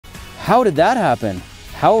How did that happen?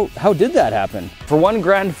 How did that happen? For one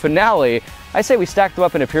grand finale, I say we stack them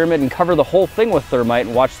up in a pyramid and cover the whole thing with thermite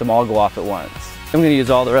and watch them all go off at once. I'm gonna use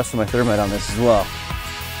all the rest of my thermite on this as well.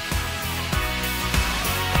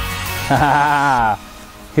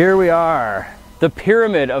 Here we are. The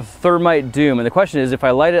pyramid of thermite doom. And the question is, if I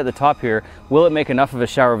light it at the top here, will it make enough of a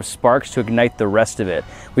shower of sparks to ignite the rest of it?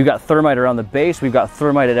 We've got thermite around the base, we've got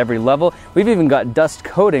thermite at every level, we've even got dust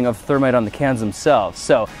coating of thermite on the cans themselves.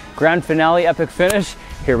 So, grand finale, epic finish,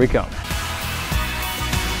 here we come.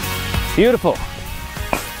 Beautiful.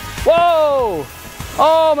 Whoa!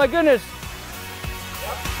 Oh my goodness!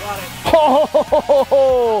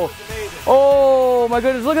 Oh, oh my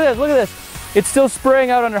goodness, look at this, look at this. It's still spraying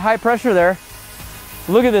out under high pressure there.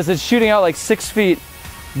 Look at this, it's shooting out like 6 feet.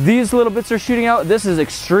 These little bits are shooting out. This is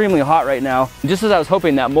extremely hot right now. Just as I was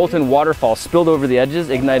hoping, that molten waterfall spilled over the edges,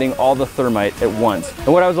 igniting all the thermite at once. And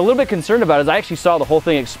what I was a little bit concerned about is I actually saw the whole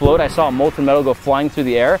thing explode. I saw molten metal go flying through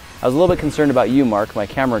the air. I was a little bit concerned about you, Mark, my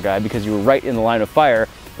camera guy, because you were right in the line of fire,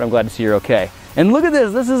 but I'm glad to see you're okay. And look at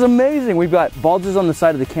this, this is amazing. We've got bulges on the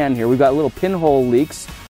side of the can here. We've got little pinhole leaks